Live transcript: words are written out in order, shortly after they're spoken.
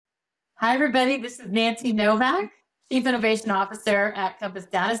Hi, everybody. This is Nancy Novak, Chief Innovation Officer at Compass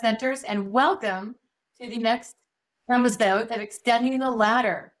Data Centers, and welcome to the next episode of Extending the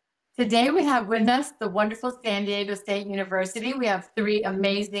Ladder. Today, we have with us the wonderful San Diego State University. We have three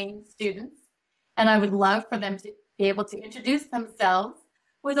amazing students, and I would love for them to be able to introduce themselves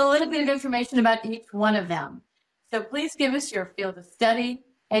with a little bit of information about each one of them. So please give us your field of study,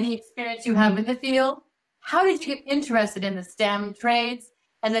 any experience you have in the field. How did you get interested in the STEM trades?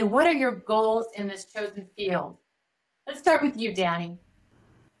 And then what are your goals in this chosen field? Let's start with you, Dani.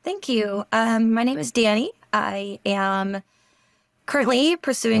 Thank you. My name is Dani. I am currently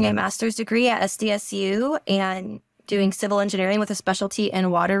pursuing a master's degree at SDSU and doing civil engineering with a specialty in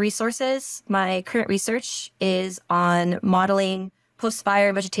water resources. My current research is on modeling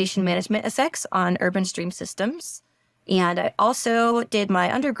post-fire vegetation management effects on urban stream systems. And I also did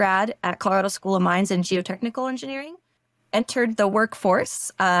my undergrad at Colorado School of Mines and Geotechnical Engineering. Entered the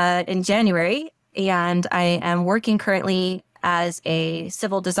workforce in January, and I am working currently as a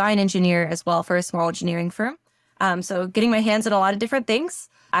civil design engineer as well for a small engineering firm. So getting my hands on a lot of different things.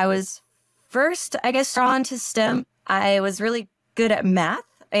 I was first, drawn to STEM. I was really good at math,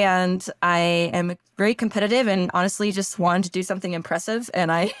 and I am very competitive and honestly just wanted to do something impressive,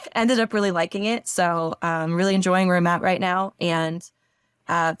 and I ended up really liking it. So I'm really enjoying where I'm at right now. And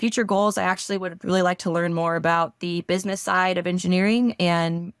future goals, I actually would really like to learn more about the business side of engineering,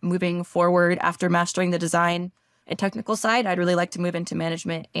 and moving forward after mastering the design and technical side, I'd really like to move into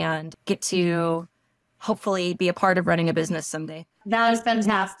management and get to hopefully be a part of running a business someday. That is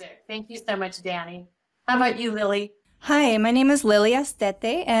fantastic. Thank you so much, Dani. How about you, Lily? Hi, my name is Lily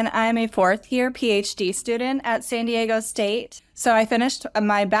Astete, and I'm a fourth-year PhD student at San Diego State. So I finished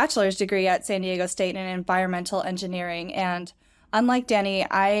my bachelor's degree at San Diego State in environmental engineering, and unlike Dani,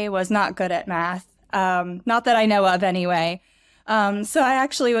 I was not good at math, not that I know of anyway. So I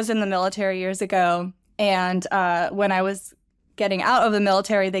actually was in the military years ago, and when I was getting out of the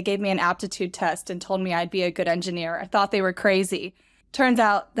military, they gave me an aptitude test and told me I'd be a good engineer. I thought they were crazy. Turns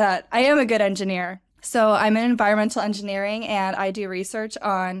out that I am a good engineer. So I'm in environmental engineering, and I do research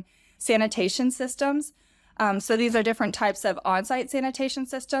on sanitation systems. So these are different types of on-site sanitation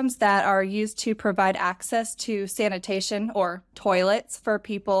systems that are used to provide access to sanitation or toilets for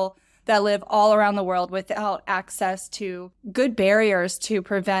people that live all around the world without access to good barriers to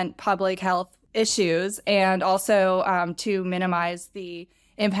prevent public health issues, and also to minimize the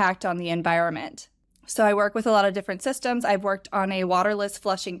impact on the environment. So I work with a lot of different systems. I've worked on a waterless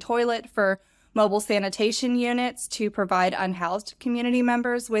flushing toilet for mobile sanitation units to provide unhoused community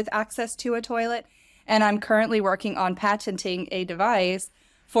members with access to a toilet. And I'm currently working on patenting a device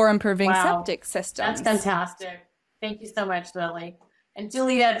for improving septic systems. That's fantastic. Thank you so much, Lily. And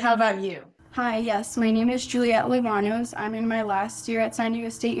Juliet, how about you? Hi, yes, my name is Juliet Luevanos. I'm in my last year at San Diego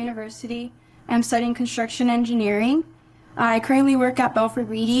State University. I'm studying construction engineering. I currently work at Belford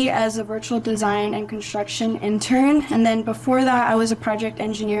Reedy as a virtual design and construction intern. And then before that, I was a project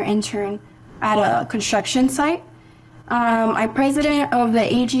engineer intern at a construction site. I'm president of the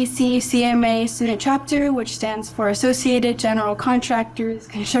AGC CMA student chapter, which stands for Associated General Contractors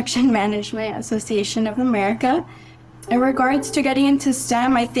Construction Management Association of America. In regards to getting into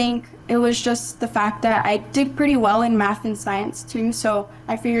STEM, I think it was just the fact that I did pretty well in math and science too, so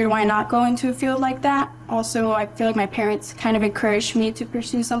I figured why not go into a field like that. Also, I feel like my parents kind of encouraged me to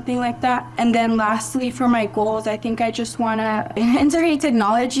pursue something like that. And then lastly, for my goals, I think I just want to integrate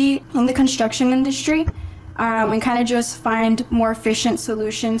technology in the construction industry. And kind of just find more efficient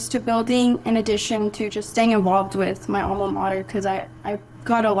solutions to building, in addition to just staying involved with my alma mater, because I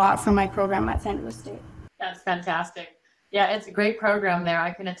got a lot from my program at San Diego State. That's fantastic. Yeah, it's a great program there. I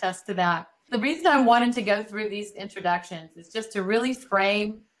can attest to that. The reason I wanted to go through these introductions is just to really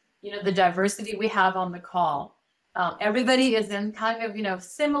frame, the diversity we have on the call. Everybody is in kind of,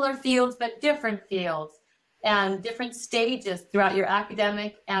 similar fields, but different fields and different stages throughout your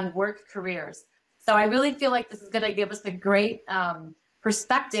academic and work careers. So I really feel like this is going to give us a great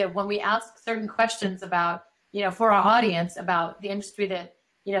perspective when we ask certain questions about, for our audience about the industry that,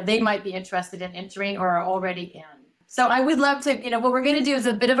 they might be interested in entering or are already in. So I would love to, what we're going to do is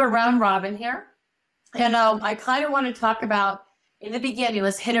a bit of a round robin here. And I kind of want to talk about, in the beginning,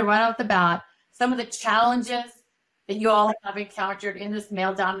 let's hit it right off the bat, some of the challenges that you all have encountered in this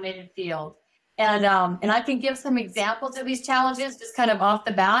male-dominated field. And I can give some examples of these challenges just kind of off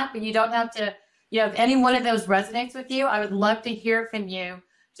the bat, but you don't have to, if any one of those resonates with you, I would love to hear from you,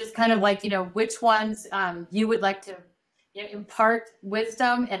 just kind of like, which ones you would like to impart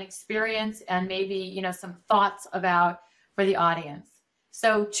wisdom and experience and maybe, some thoughts about for the audience.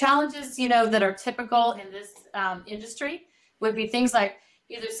 So challenges, that are typical in this industry would be things like,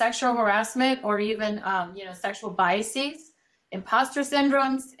 either sexual harassment or even, sexual biases, imposter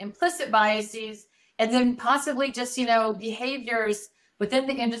syndromes, implicit biases, and then possibly just, behaviors within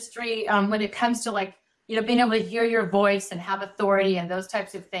the industry when it comes to like, being able to hear your voice and have authority and those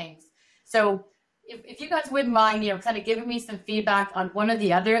types of things. So if you guys wouldn't mind, kind of giving me some feedback on one or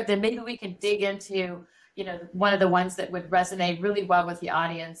the other, then maybe we can dig into, one of the ones that would resonate really well with the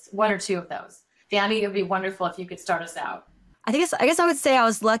audience, one or two of those. Dani, it would be wonderful if you could start us out. I guess I would say I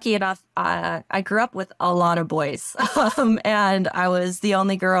was lucky enough. I grew up with a lot of boys, and I was the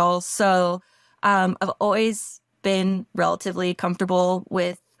only girl. So I've always been relatively comfortable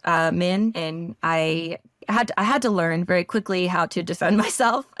with men, and I had to learn very quickly how to defend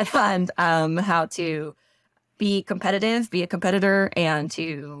myself and how to be competitive, be a competitor, and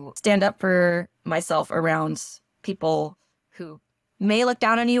to stand up for myself around people who may look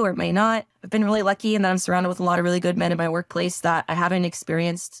down on you or may not. I've been really lucky in that I'm surrounded with a lot of really good men in my workplace that I haven't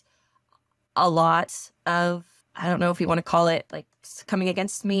experienced a lot of, I don't know if you want to call it like coming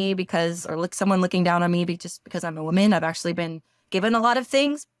against me someone looking down on me just because I'm a woman. I've actually been given a lot of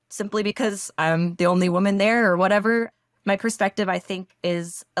things simply because I'm the only woman there or whatever. My perspective, I think,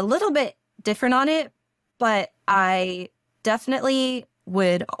 is a little bit different on it, but I definitely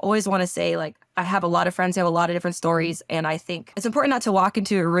would always want to say, like, I have a lot of friends who have a lot of different stories, and I think it's important not to walk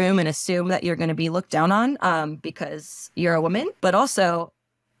into a room and assume that you're going to be looked down on because you're a woman. But also,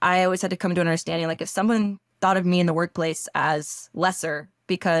 I always had to come to an understanding, like, if someone thought of me in the workplace as lesser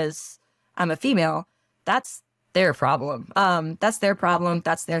because I'm a female, that's their problem. That's their problem.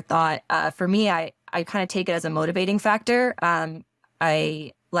 That's their thought. For me, I kind of take it as a motivating factor.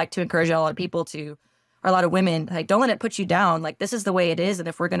 I like to encourage a lot of people or a lot of women, like, don't let it put you down. Like, this is the way it is. And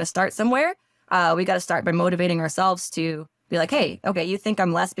if we're going to start somewhere, we got to start by motivating ourselves to be like, hey, okay, you think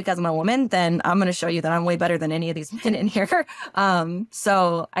I'm less because I'm a woman? Then I'm going to show you that I'm way better than any of these men in here.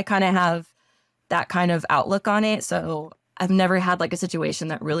 So I kind of have that kind of outlook on it. So I've never had like a situation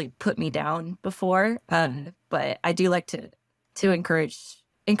that really put me down before. But I do like to encourage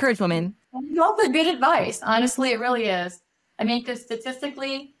women. Also good advice. Honestly, it really is. I mean, because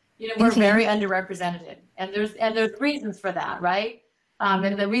statistically, we're very underrepresented, and there's reasons for that, right?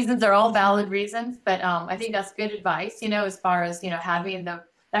 And the reasons are all valid reasons, but I think that's good advice, as far as, having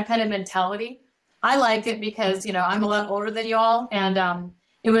that kind of mentality. I liked it because, I'm a lot older than you all, and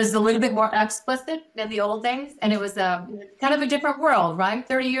it was a little bit more explicit than the old days, and it was kind of a different world, right?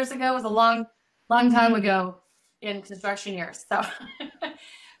 30 years ago was a long time ago in construction years. So,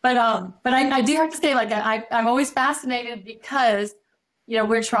 but I do have to say, like, I'm always fascinated because,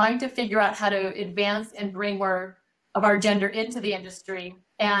 we're trying to figure out how to advance and bring more of our gender into the industry.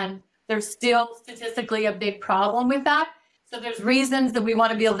 And there's still statistically a big problem with that. So there's reasons that we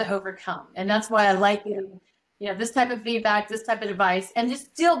want to be able to overcome. And that's why I like this type of feedback, this type of advice, and just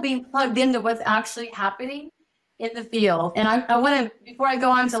still being plugged into what's actually happening in the field. And I want to, before I go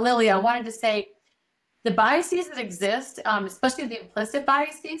on to Lily, I wanted to say the biases that exist, especially the implicit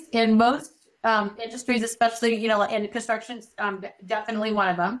biases in most industries, especially, in construction, definitely one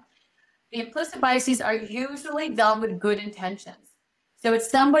of them. The implicit biases are usually done with good intentions. So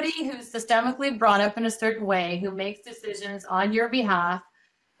it's somebody who's systemically brought up in a certain way, who makes decisions on your behalf,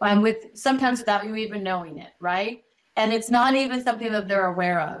 sometimes without you even knowing it, right? And it's not even something that they're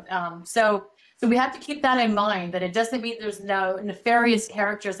aware of. So we have to keep that in mind, that it doesn't mean there's no nefarious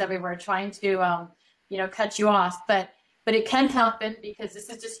characters everywhere trying to, cut you off. But it can happen because this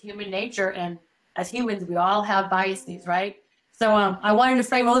is just human nature. And as humans, we all have biases, right? So I wanted to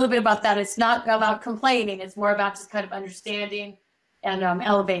frame a little bit about that. It's not about complaining. It's more about just kind of understanding and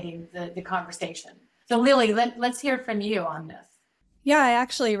elevating the conversation. So Lily, let's hear from you on this. Yeah, I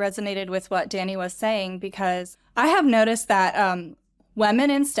actually resonated with what Dani was saying because I have noticed that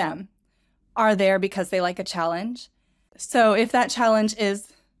women in STEM are there because they like a challenge. So if that challenge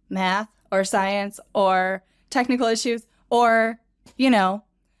is math or science or technical issues or,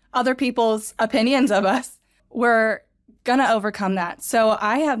 other people's opinions of us, we're going to overcome that. So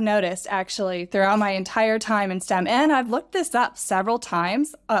I have noticed actually throughout my entire time in STEM, and I've looked this up several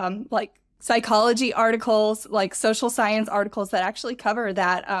times, like psychology articles, like social science articles that actually cover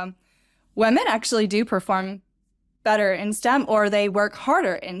that women actually do perform better in STEM, or they work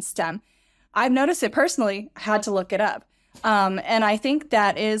harder in STEM. I've noticed it personally, had to look it up. And I think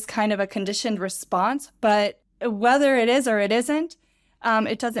that is kind of a conditioned response, but whether it is or it isn't,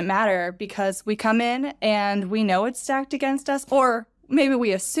 it doesn't matter because we come in and we know it's stacked against us, or maybe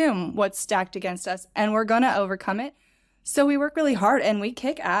we assume what's stacked against us and we're going to overcome it. So we work really hard and we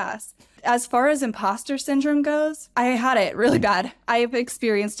kick ass. As far as imposter syndrome goes, I had it really bad. I've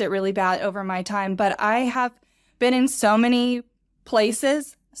experienced it really bad over my time, but I have been in so many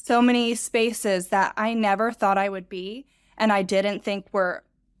places, so many spaces that I never thought I would be, and I didn't think were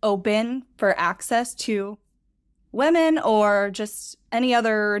open for access to women or just any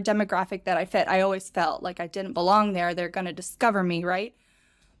other demographic that I fit. I always felt like I didn't belong there. They're going to discover me, right?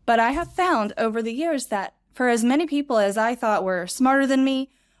 But I have found over the years that for as many people as I thought were smarter than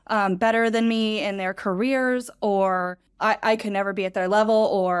me, better than me in their careers, or I could never be at their level,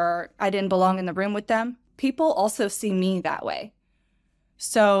 or I didn't belong in the room with them, people also see me that way.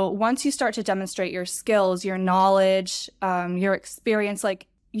 So once you start to demonstrate your skills, your knowledge, your experience, like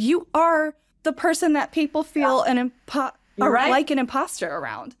you are the person that people feel like an imposter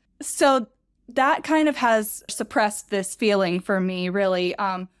around. So that kind of has suppressed this feeling for me, really.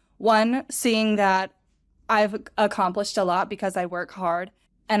 One, seeing that I've accomplished a lot because I work hard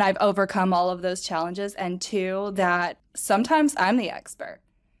and I've overcome all of those challenges. And two, that sometimes I'm the expert.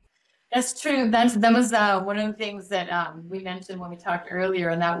 That's true. That was one of the things that we mentioned when we talked earlier,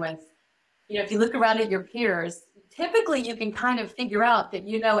 and that was, if you look around at your peers, typically you can kind of figure out that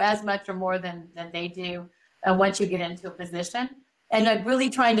you know as much or more than they do once you get into a position. And like really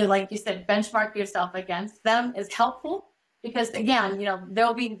trying to, like you said, benchmark yourself against them is helpful because, again,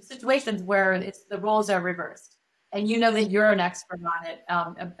 there'll be situations where the roles are reversed and you know that you're an expert on it,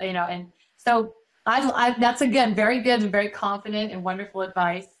 and so that's, again, very good and very confident and wonderful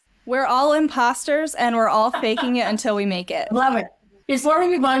advice. We're all imposters and we're all faking it until we make it. Love it. Before we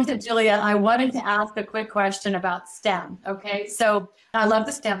move on to Juliet, I wanted to ask a quick question about STEM. Okay, so I love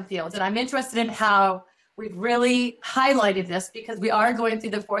the STEM fields, and I'm interested in how we've really highlighted this because we are going through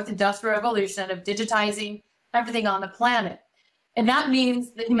the fourth industrial revolution of digitizing everything on the planet. And that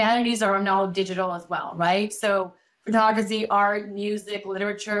means the humanities are now digital as well, right? So photography, art, music,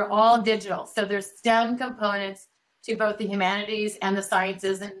 literature, all digital. So there's STEM components to both the humanities and the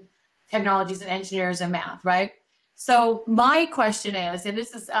sciences and technologies and engineers and math, right? So my question is, and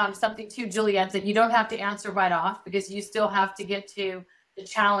this is something too, Juliet, that you don't have to answer right off because you still have to get to the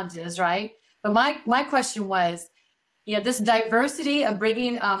challenges, right? But my question was, this diversity of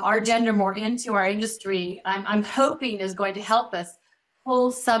bringing our gender more into our industry, I'm hoping is going to help us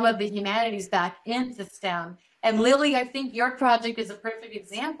pull some of the humanities back into STEM. And Lily, I think your project is a perfect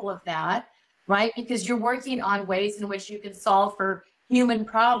example of that, right? Because you're working on ways in which you can solve for human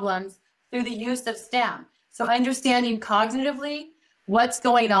problems through the use of STEM. So understanding cognitively what's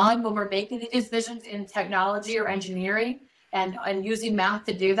going on when we're making the decisions in technology or engineering and using math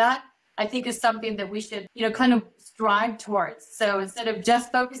to do that, I think is something that we should, kind of strive towards. So instead of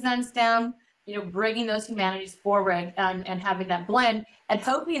just focusing on STEM, bringing those humanities forward and having that blend and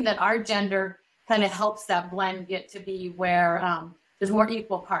hoping that our gender kind of helps that blend get to be where there's more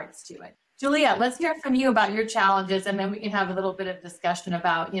equal parts to it. Juliet, let's hear from you about your challenges, and then we can have a little bit of discussion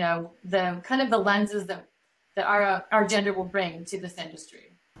about, the kind of the lenses that our gender will bring to this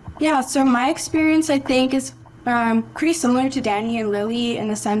industry. Yeah, so my experience, I think, is pretty similar to Dani and Lily in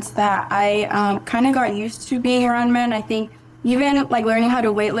the sense that I kind of got used to being around men. I think even like learning how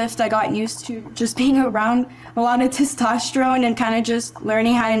to weightlift, I got used to just being around a lot of testosterone and kind of just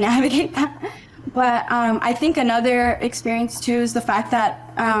learning how to navigate that. But I think another experience too is the fact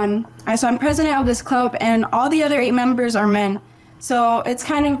that so I'm president of this club and all the other 8 members are men. So it's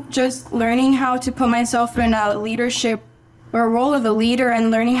kind of just learning how to put myself in a leadership or a role of a leader and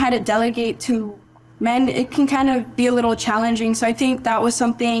learning how to delegate to men. It can kind of be a little challenging. So I think that was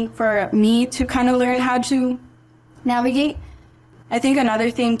something for me to kind of learn how to navigate. I think another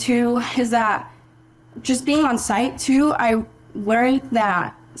thing too is that just being on site too, I learned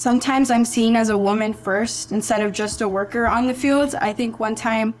that sometimes I'm seen as a woman first instead of just a worker on the field. I think one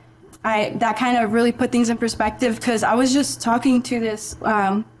time that kind of really put things in perspective because I was just talking to this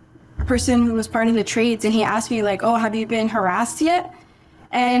person who was part of the trades and he asked me like, oh, have you been harassed yet?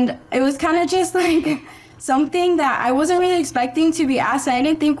 And it was kind of just like something that I wasn't really expecting to be asked. I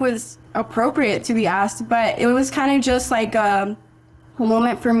didn't think was appropriate to be asked, but it was kind of just like a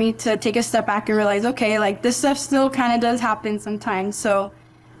moment for me to take a step back and realize, okay, like this stuff still kind of does happen sometimes. So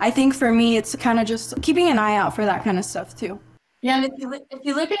I think for me, it's kind of just keeping an eye out for that kind of stuff too. Yeah, and if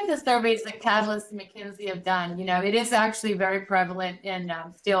you look at the surveys that Catalyst and McKinsey have done, it is actually very prevalent in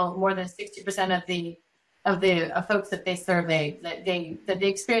still more than 60% of the folks that they survey that they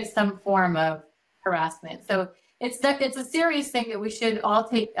experience some form of harassment. So it's a serious thing that we should all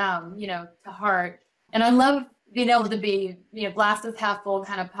take to heart. And I love being able to be glasses half full,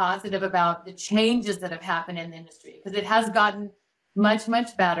 kind of positive about the changes that have happened in the industry because it has gotten much,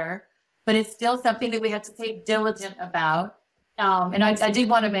 much better, but it's still something that we have to take diligent about. And I did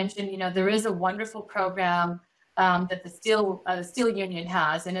want to mention, there is a wonderful program that the steel union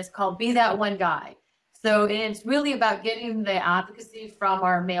has, and it's called Be That One Guy. So it's really about getting the advocacy from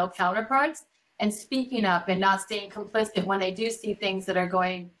our male counterparts and speaking up and not staying complicit when they do see things that are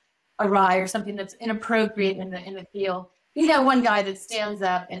going awry or something that's inappropriate in the field. You know, one guy that stands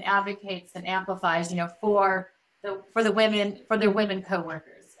up and advocates and amplifies, you know, for the women, for their women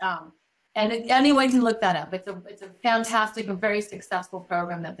coworkers. And anyone can look that up. It's a fantastic and very successful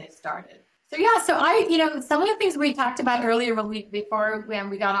program that they started. So yeah, so some of the things we talked about earlier when we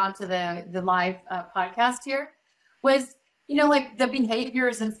got onto the live podcast here was, you know, like the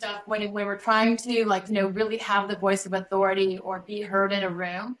behaviors and stuff when we're trying to, like, you know, really have the voice of authority or be heard in a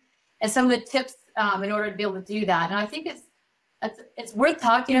room, and some of the tips in order to be able to do that. And I think it's worth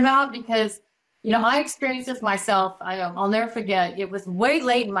talking about because, you know, I experienced this myself. I'll never forget. It was way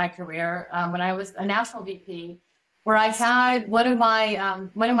late in my career when I was a national VP, where I had one of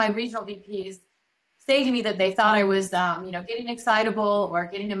my regional VPs say to me that they thought I was, you know, getting excitable or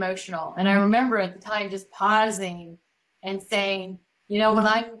getting emotional. And I remember at the time just pausing and saying, you know,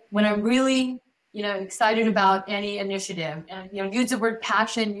 when I'm really, you know, excited about any initiative, and, you know, use the word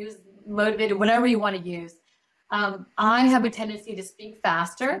passion, use motivated, whatever you want to use. I have a tendency to speak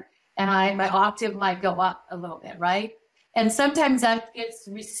faster, and my octave might go up a little bit, right? And sometimes that gets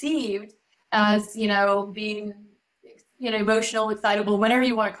received as, you know, being, you know, emotional, excitable, whatever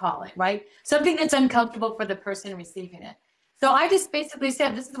you want to call it, right? Something that's uncomfortable for the person receiving it. So I just basically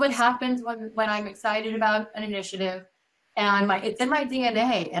said, this is what happens when I'm excited about an initiative, and it's in my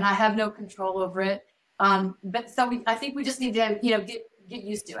DNA, and I have no control over it. But I think we just need to, you know, get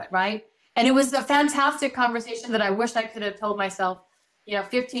used to it, right? And it was a fantastic conversation that I wish I could have told myself, you know,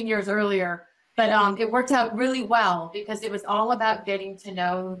 15 years earlier. But it worked out really well because it was all about getting to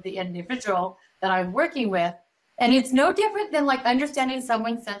know the individual that I'm working with. And it's no different than like understanding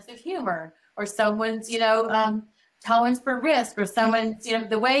someone's sense of humor or someone's, you know, tolerance for risk, or someone's, you know,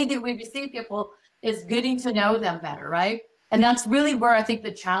 the way that we receive people is getting to know them better, right? And that's really where I think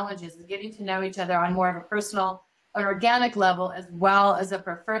the challenge is getting to know each other on more of a personal, an organic level, as well as a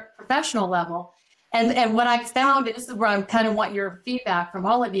professional level. And what I found, and this is where I kind of want your feedback from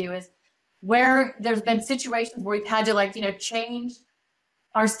all of you, is where there's been situations where we've had to, like, you know, change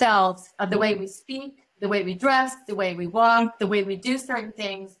ourselves, the way we speak, the way we dress, the way we walk, the way we do certain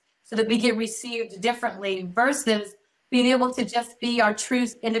things, so that we get received differently, versus being able to just be our true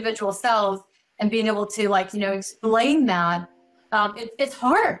individual selves and being able to, like, you know, explain that. It's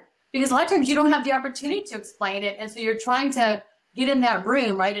hard because a lot of times you don't have the opportunity to explain it. And so you're trying to get in that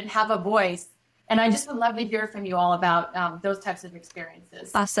room, right, and have a voice. And I just would love to hear from you all about those types of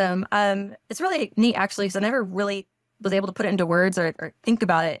experiences. Awesome. It's really neat, actually, because I never really was able to put it into words or think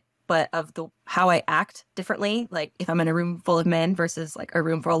about it, but of how I act differently, like if I'm in a room full of men versus like a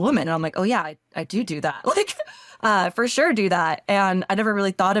room full of women. And I'm like, oh yeah, I do that. Like, for sure do that. And I never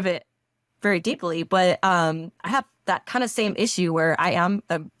really thought of it very deeply, but I have that kind of same issue where I am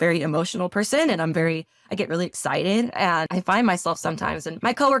a very emotional person, and I get really excited, and I find myself sometimes, and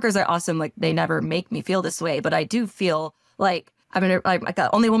my coworkers are awesome. Like, they never make me feel this way, but I do feel like I'm the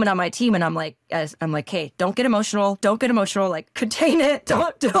only woman on my team, and I'm like, hey, don't get emotional, like contain it,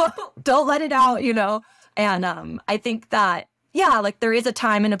 don't let it out, you know? And I think that, yeah, like there is a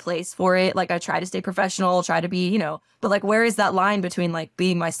time and a place for it. Like, I try to stay professional, try to be, you know, but like, where is that line between like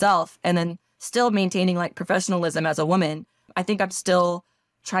being myself and then still maintaining like professionalism as a woman? I think I'm still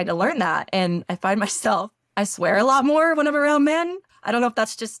trying to learn that. And I find myself, I swear a lot more when I'm around men. I don't know if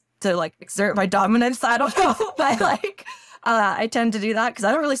that's just to like exert my dominance. I don't know. But like, I tend to do that because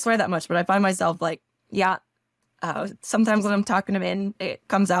I don't really swear that much, but I find myself like, yeah, sometimes when I'm talking to men, it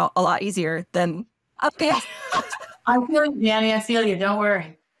comes out a lot easier than, okay. I feel you, Dani. I feel you. Don't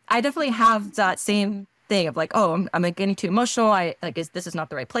worry. I definitely have that same thing of like, oh, I'm like getting too emotional. This is not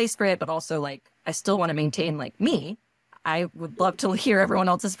the right place for it, but also like, I still want to maintain like me. I would love to hear everyone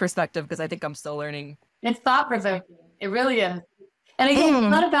else's perspective because I think I'm still learning. It's thought provoking. It really is. And again,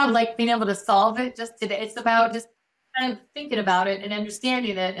 it's not about like being able to solve it just today. It's about just kind of thinking about it and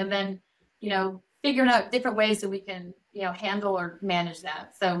understanding it, and then, you know, figuring out different ways that we can, you know, handle or manage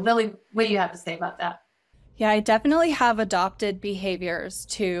that. So Lily, what do you have to say about that? Yeah, I definitely have adopted behaviors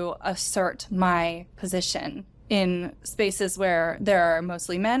to assert my position in spaces where there are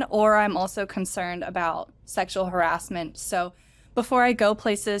mostly men, or I'm also concerned about sexual harassment. So before I go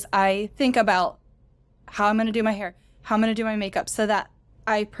places, I think about how I'm going to do my hair, how I'm going to do my makeup, so that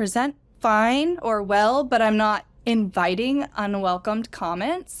I present fine or well, but I'm not inviting unwelcomed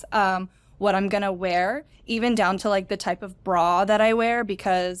comments, what I'm going to wear, even down to like the type of bra that I wear,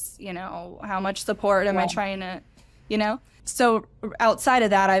 because, you know, how much support am I trying to, you know? So outside of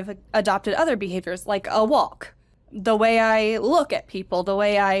that, I've adopted other behaviors like a walk, the way I look at people, the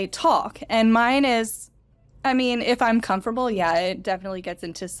way I talk. And mine is I mean, if I'm comfortable, yeah, it definitely gets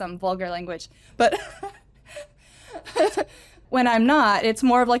into some vulgar language. But when I'm not, it's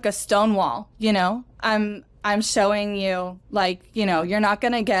more of like a stonewall, you know? I'm showing you, like, you know, you're not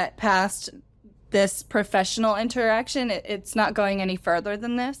going to get past this professional interaction. It's not going any further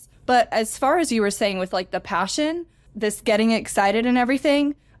than this. But as far as you were saying with like the passion, this getting excited and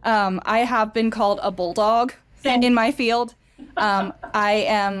everything, I have been called a bulldog in my field. I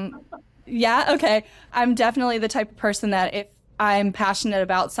am, yeah, okay. I'm definitely the type of person that if I'm passionate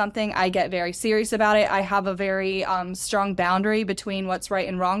about something, I get very serious about it. I have a very strong boundary between what's right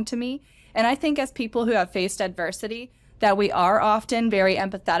and wrong to me. And I think as people who have faced adversity, that we are often very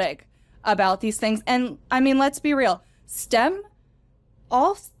empathetic about these things. And I mean, let's be real.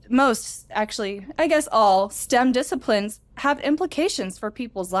 Most actually, I guess all STEM disciplines have implications for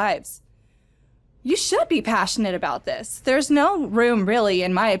people's lives. You should be passionate about this. There's no room, really,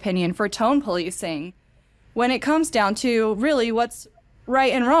 in my opinion, for tone policing when it comes down to really what's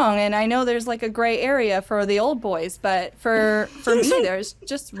right and wrong. And I know there's like a gray area for the old boys, but for me, there's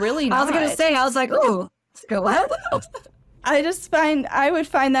just really not. I was going to say, I was like, ooh, go what? I would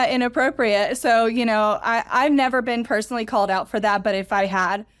find that inappropriate. So, you know, I've never been personally called out for that. But if I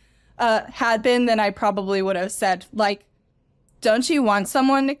had been, then I probably would have said, like, don't you want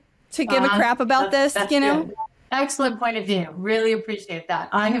someone to give a crap about this, you know? Good. Excellent point of view. Really appreciate that.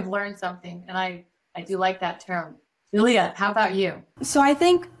 I have learned something, and I do like that term. Juliet, how about you? So I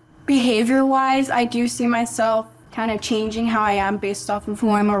think behavior-wise, I do see myself kind of changing how I am based off of who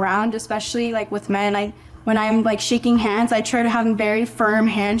I'm around, especially like with men. When I'm like shaking hands, I try to have a very firm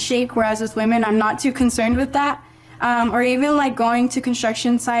handshake, whereas with women, I'm not too concerned with that. Or even like going to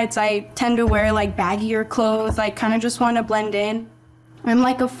construction sites, I tend to wear like baggier clothes, like kind of just want to blend in. I'm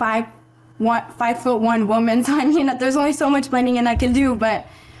like a 5'1" woman, so I mean, there's only so much blending in I can do, but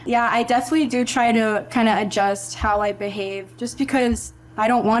yeah, I definitely do try to kind of adjust how I behave, just because I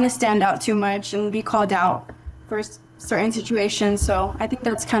don't want to stand out too much and be called out for certain situations. So I think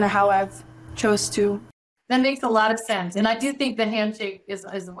that's kind of how I've chose to. That makes a lot of sense, and I do think the handshake is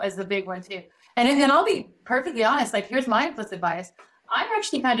a big one too. And I'll be perfectly honest. Like, here's my implicit bias. I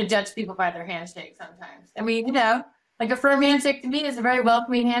actually kind of judge people by their handshake sometimes. I mean, you know, like a firm handshake to me is a very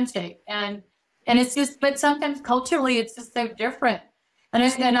welcoming handshake, and it's just. But sometimes culturally, it's just so different. And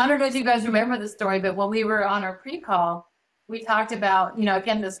I don't know if you guys remember the story, but when we were on our pre-call, we talked about, you know,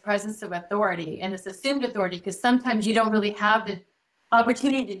 again, this presence of authority and this assumed authority, because sometimes you don't really have the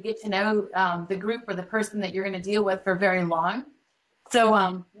opportunity to get to know the group or the person that you're going to deal with for very long.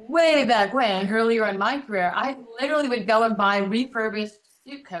 So way back when, earlier in my career, I literally would go and buy refurbished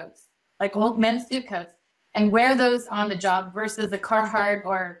suit coats, like old men's suit coats, and wear those on the job versus a Carhartt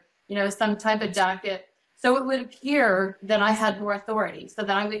or, you know, some type of jacket. So it would appear that I had more authority, so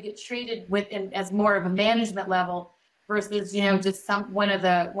that I would get treated as more of a management level versus, you know, just one of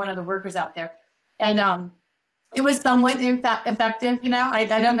the workers out there. And it was somewhat effective, you know. I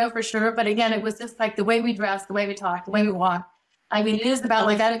don't know for sure, but again, it was just like the way we dress, the way we talk, the way we walk. I mean, it is about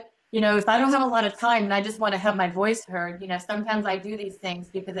like that. You know, if I don't have a lot of time and I just want to have my voice heard, you know, sometimes I do these things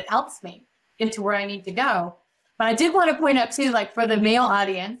because it helps me get to where I need to go. But I did want to point out too, like for the male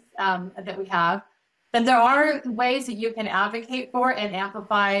audience that we have, that there are ways that you can advocate for and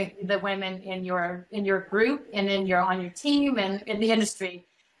amplify the women in your group and on your team and in the industry.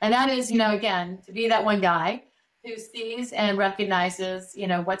 And that is, you know, again, to be that one guy who sees and recognizes, you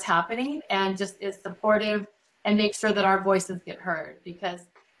know, what's happening and just is supportive and make sure that our voices get heard. Because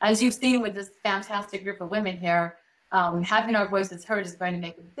as you've seen with this fantastic group of women here, having our voices heard is going to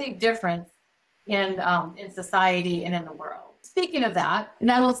make a big difference in society and in the world. Speaking of that, and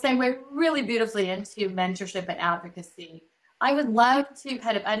that will segue really beautifully into mentorship and advocacy. I would love to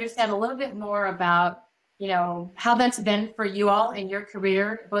kind of understand a little bit more about, you know, how that's been for you all in your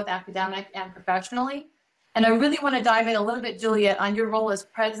career, both academic and professionally. And I really want to dive in a little bit, Juliet, on your role as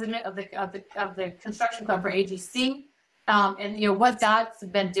president of the construction club for AGC, and you know what that's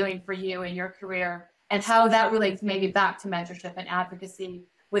been doing for you in your career, and how that relates maybe back to mentorship and advocacy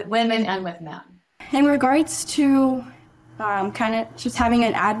with women and with men. In regards to kind of just having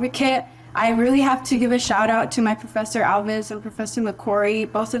an advocate, I really have to give a shout out to my Professor Alves and Professor McCory.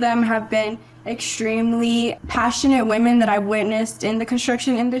 Both of them have been extremely passionate women that I've witnessed in the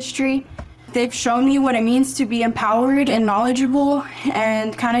construction industry. They've shown me what it means to be empowered and knowledgeable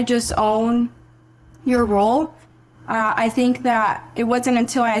and kind of just own your role. I think that it wasn't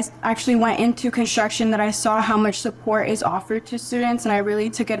until I actually went into construction that I saw how much support is offered to students, and I really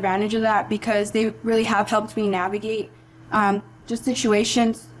took advantage of that because they really have helped me navigate just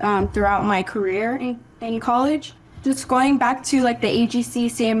situations throughout my career in college. Just going back to like the AGC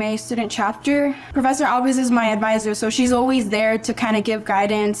CMA student chapter, Professor Alves is my advisor, so she's always there to kind of give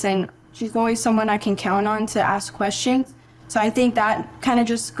guidance, and she's always someone I can count on to ask questions. So I think that kind of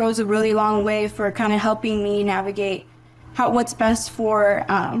just goes a really long way for kind of helping me navigate what's best for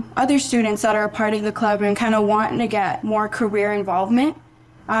other students that are a part of the club and kind of wanting to get more career involvement.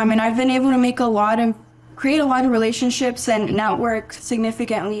 And I've been able to create a lot of relationships and network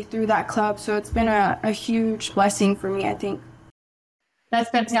significantly through that club. So it's been a huge blessing for me, I think. That's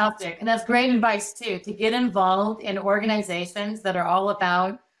fantastic. And that's great advice too, to get involved in organizations that are all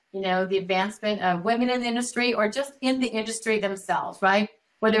about, the advancement of women in the industry or just in the industry themselves, right?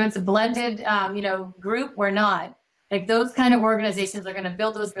 Whether it's a blended, group or not. Like those kind of organizations are going to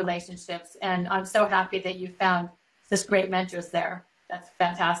build those relationships. And I'm so happy that you found such great mentors there. That's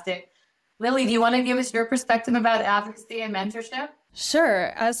fantastic. Lily, do you want to give us your perspective about advocacy and mentorship?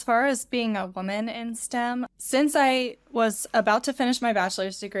 Sure. As far as being a woman in STEM, since I was about to finish my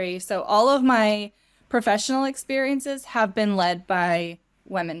bachelor's degree, so all of my professional experiences have been led by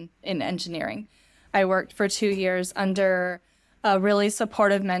women in engineering. I worked for 2 years under a really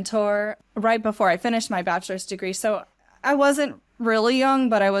supportive mentor right before I finished my bachelor's degree. So I wasn't really young,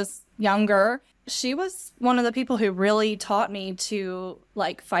 but I was younger. She was one of the people who really taught me to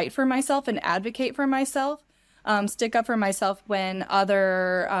fight for myself and advocate for myself, stick up for myself when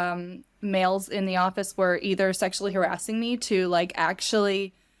other males in the office were either sexually harassing me, to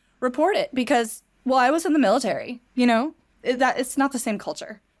actually report it, because, I was in the military, it's not the same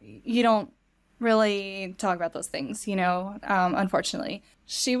culture. You don't really talk about those things, unfortunately.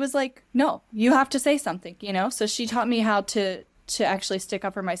 She was like, no, you have to say something, so she taught me how to actually stick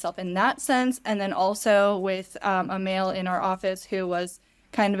up for myself in that sense. And then also with a male in our office who was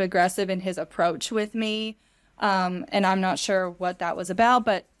kind of aggressive in his approach with me. And I'm not sure what that was about,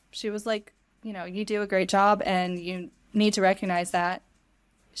 but she was like, you do a great job and you need to recognize that.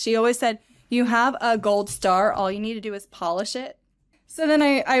 She always said, you have a gold star, all you need to do is polish it. So then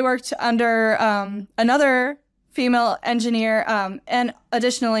I worked under another female engineer, and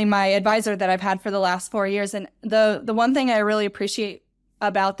additionally my advisor that I've had for the last 4 years. And the one thing I really appreciate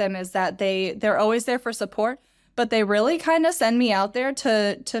about them is that they're always there for support, but they really kind of send me out there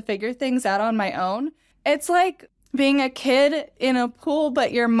to figure things out on my own. It's like being a kid in a pool,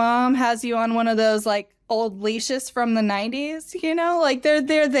 but your mom has you on one of those old leashes from the 90s,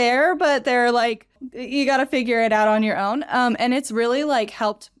 they're there, but they're you got to figure it out on your own. And it's really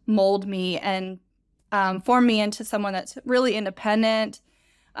helped mold me and form me into someone that's really independent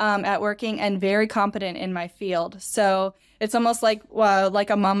at working and very competent in my field. So it's almost like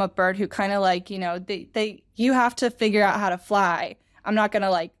a mama bird who kind of you have to figure out how to fly. I'm not going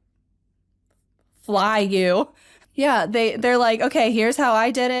to fly you. Yeah, they're like, okay, here's how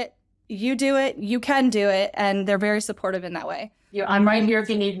I did it. You do it, you can do it. And they're very supportive in that way. I'm right here if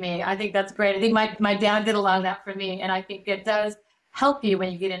you need me. I think that's great. I think my dad did a lot of that for me. And I think it does help you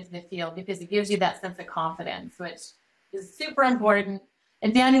when you get into the field because it gives you that sense of confidence, which is super important.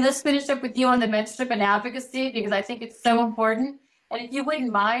 And Dani, let's finish up with you on the mentorship and advocacy because I think it's so important. And if you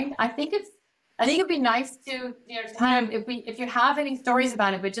wouldn't mind, I think it'd be nice to, kind of, if you have any stories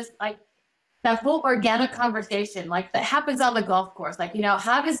about it, but just that whole organic conversation, that happens on the golf course,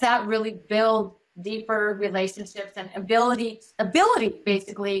 how does that really build deeper relationships and ability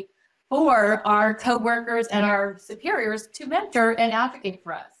basically for our coworkers and our superiors to mentor and advocate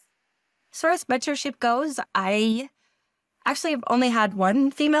for us? As far as mentorship goes, I actually have only had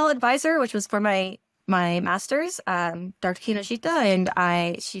one female advisor, which was for my master's, Dr. Kinoshita,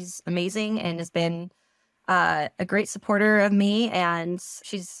 and she's amazing and has been a great supporter of me, and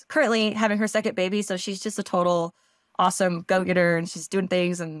she's currently having her second baby, so she's just a total awesome go-getter, and she's doing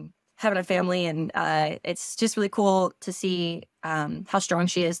things and having a family, and it's just really cool to see how strong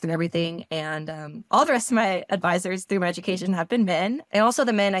she is and everything. And all the rest of my advisors through my education have been men, and also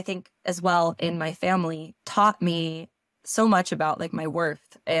the men, I think, as well in my family taught me so much about my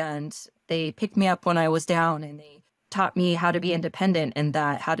worth, and they picked me up when I was down, and they taught me how to be independent and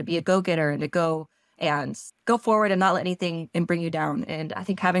how to be a go-getter and to go forward and not let anything and bring you down. And I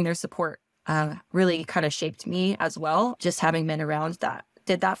think having their support really kind of shaped me as well. Just having men around that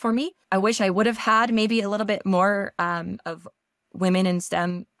did that for me. I wish I would have had maybe a little bit more of women in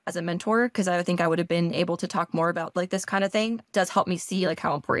STEM as a mentor, because I think I would have been able to talk more about this kind of thing. It does help me see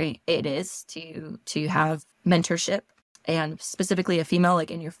how important it is to have mentorship, and specifically a female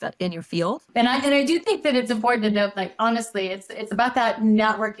in your field. And I do think that it's important to note, honestly, it's about that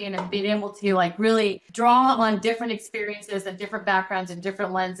networking and being able to really draw on different experiences and different backgrounds and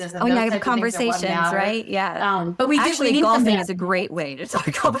different lenses. And the conversations, right? Yeah. But we actually need golfing is a great way to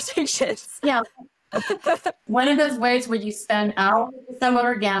talk conversations. Yeah. One of those ways where you spend hours with someone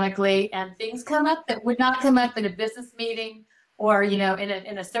organically and things come up that would not come up in a business meeting or, in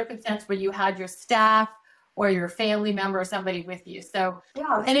a circumstance where you had your staff or your family member or somebody with you. So,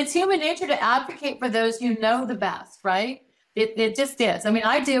 yeah, and it's human nature to advocate for those you know the best, right? It just is. I mean,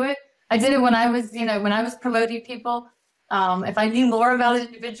 I do it. I did it when I was, when I was promoting people. If I knew more about an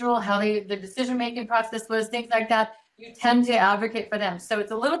individual, how the decision-making process was, things like that, you tend to advocate for them. So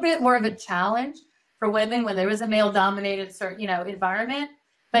it's a little bit more of a challenge for women when there is a male-dominated, environment,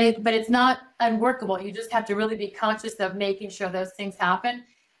 but it's not unworkable. You just have to really be conscious of making sure those things happen.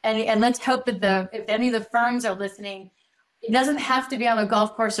 And let's hope that if any of the firms are listening, it doesn't have to be on a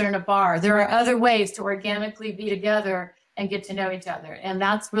golf course or in a bar. There are other ways to organically be together and get to know each other. And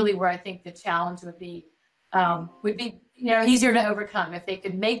that's really where I think the challenge would be easier to overcome if they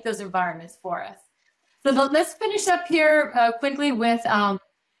could make those environments for us. So let's finish up here quickly with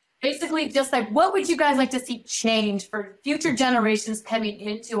basically just like, what would you guys like to see change for future generations coming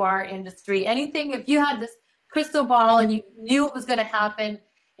into our industry? Anything, if you had this crystal ball and you knew it was going to happen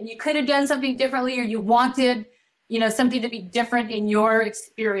and you could have done something differently, or you wanted, something to be different in your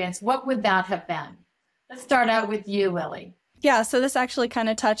experience, what would that have been? Let's start out with you, Lily. Yeah, so this actually kind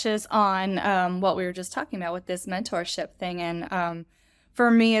of touches on what we were just talking about with this mentorship thing. And for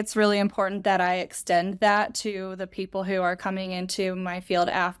me, it's really important that I extend that to the people who are coming into my field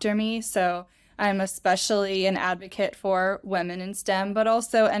after me. So I'm especially an advocate for women in STEM, but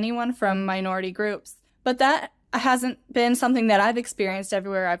also anyone from minority groups. But that hasn't been something that I've experienced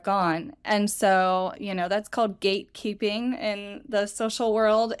everywhere I've gone. And so, that's called gatekeeping in the social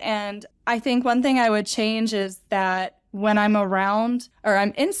world. And I think one thing I would change is that when I'm around or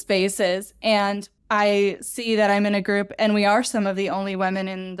I'm in spaces and I see that I'm in a group and we are some of the only women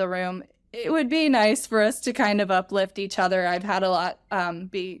in the room, it would be nice for us to kind of uplift each other. I've had a lot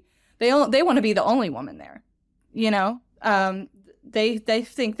they want to be the only woman there, they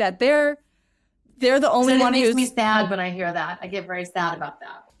think that they're the only one who's... It makes me sad when I hear that. I get very sad about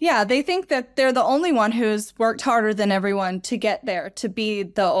that. Yeah, they think that they're the only one who's worked harder than everyone to get there, to be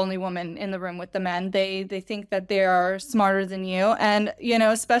the only woman in the room with the men. They think that they are smarter than you. And,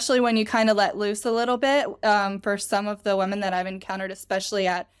 especially when you kind of let loose a little bit, for some of the women that I've encountered, especially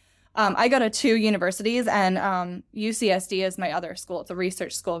at, I go to 2 universities, and UCSD is my other school. It's a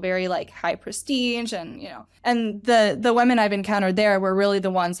research school, very high prestige, and and the women I've encountered there were really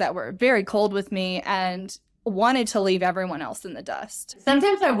the ones that were very cold with me and wanted to leave everyone else in the dust.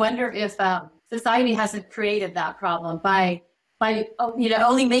 Sometimes I wonder if society hasn't created that problem by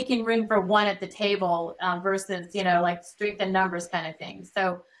only making room for one at the table versus strength in numbers kind of thing.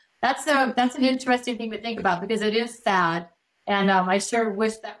 So that's an interesting thing to think about, because it is sad. And I sure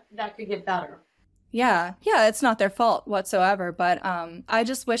wish that could get better. Yeah, it's not their fault whatsoever. But I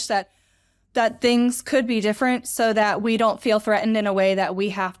just wish that things could be different so that we don't feel threatened in a way that we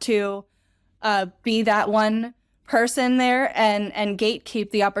have to be that one person there and gatekeep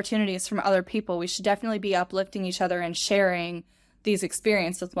the opportunities from other people. We should definitely be uplifting each other and sharing these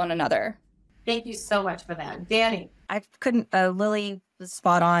experiences with one another. Thank you so much for that. Dani. I couldn't, Lily was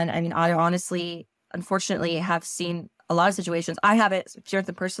spot on. I mean, I honestly, unfortunately, have seen a lot of situations. I haven't experienced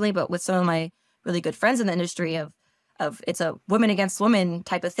them personally, but with some of my really good friends in the industry of it's a women against women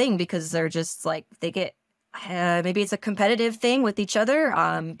type of thing, because they're just they get, maybe it's a competitive thing with each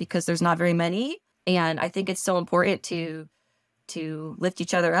other because there's not very many. And I think it's so important to lift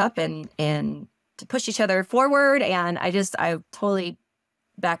each other up and to push each other forward. And I totally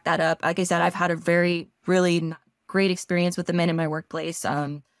back that up. Like I said, I've had a really great experience with the men in my workplace.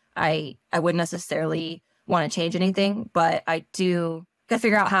 I wouldn't necessarily want to change anything, but I do got to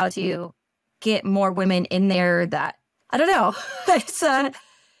figure out how to get more women in there. That, I don't know. It's I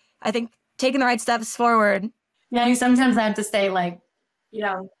think taking the right steps forward. Yeah, sometimes I have to say,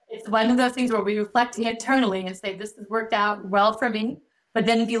 it's one of those things where we reflect internally and say, this has worked out well for me. But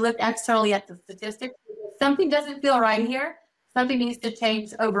then if you look externally at the statistics, something doesn't feel right here. Something needs to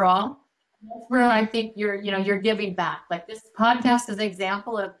change overall. That's where I think you're giving back. Like this podcast is an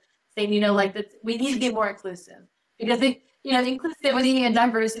example of saying, we need to be more inclusive, because inclusivity and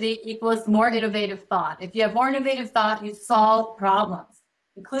diversity equals more innovative thought. If you have more innovative thought, you solve problems,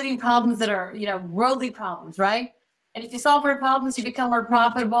 including problems that are, worldly problems, right? And if you solve more problems, you become more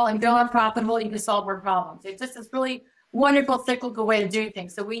profitable, and if you're more profitable, you can solve more problems. It's just this really wonderful cyclical way of doing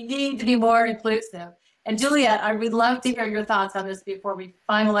things. So we need to be more inclusive. And Juliet, I would love to hear your thoughts on this before we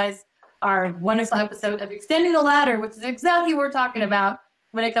finalize our wonderful episode of Extending the Ladder, which is exactly what we're talking about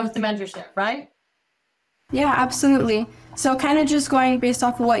when it comes to mentorship, right? Yeah, absolutely. So kind of just going based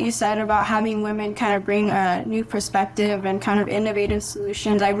off of what you said about having women kind of bring a new perspective and kind of innovative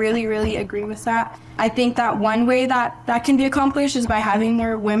solutions, I really, really agree with that. I think that one way that can be accomplished is by having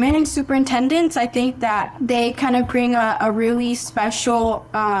more women superintendents. I think that they kind of bring a really special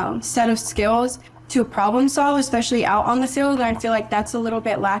set of skills to problem solve, especially out on the field. And I feel like that's a little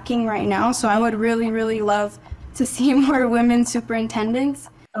bit lacking right now. So I would really, really love to see more women superintendents.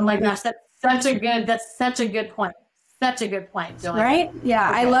 Oh my gosh, that's such a good point. Such a good point, Juliet. Right? Yeah,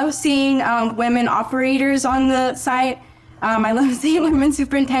 okay. I love seeing women operators on the site. I love seeing women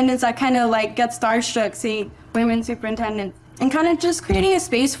superintendents. I kind of like get starstruck seeing women superintendents and kind of just creating a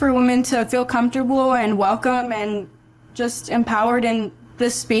space for women to feel comfortable and welcome and just empowered in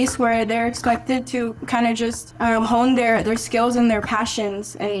this space where they're expected to kind of just hone their skills and their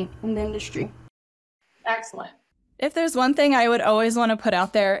passions in the industry. Excellent. If there's one thing I would always want to put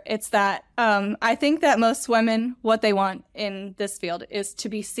out there, it's that I think that most women, what they want in this field is to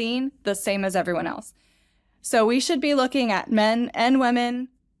be seen the same as everyone else. So we should be looking at men and women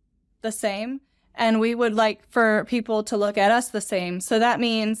the same, and we would like for people to look at us the same. So that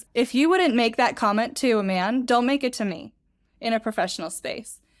means if you wouldn't make that comment to a man, don't make it to me in a professional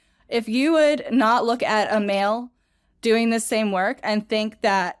space. If you would not look at a male doing the same work and think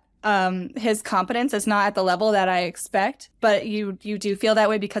that his competence is not at the level that I expect, but you do feel that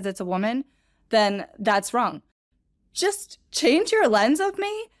way because it's a woman, then that's wrong. Just change your lens of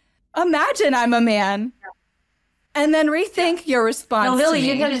me. Imagine I'm a man. And then rethink your response. No, Lily, to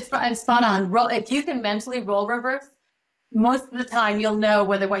me. you get it spot on. If you can mentally role reverse, most of the time you'll know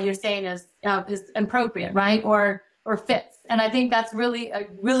whether what you're saying is appropriate, right, or fits. And I think that's really a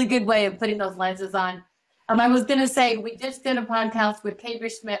really good way of putting those lenses on. I was going to say, we just did a podcast with Kadri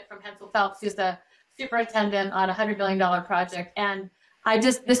Schmidt from Hensel Phelps, who's the superintendent on a $100 billion project. And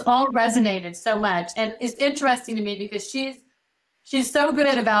this all resonated so much. And it's interesting to me because she's so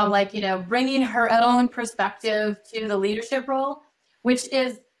good about bringing her own perspective to the leadership role, which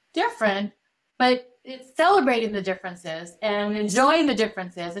is different, but it's celebrating the differences and enjoying the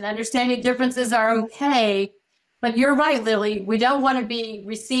differences and understanding differences are okay. But you're right, Lily, we don't want to be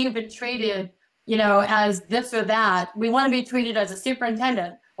received and treated as this or that. We want to be treated as a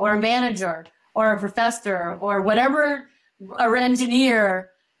superintendent or a manager or a professor or whatever, or engineer,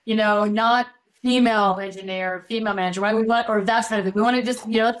 not female engineer, female manager, right? Or that kind of thing. We want to just,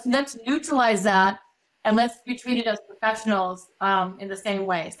 let's neutralize that and let's be treated as professionals in the same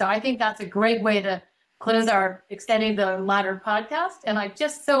way. So I think that's a great way to close our Extending the Ladder podcast. And I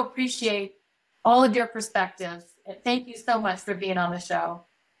just so appreciate all of your perspectives. Thank you so much for being on the show.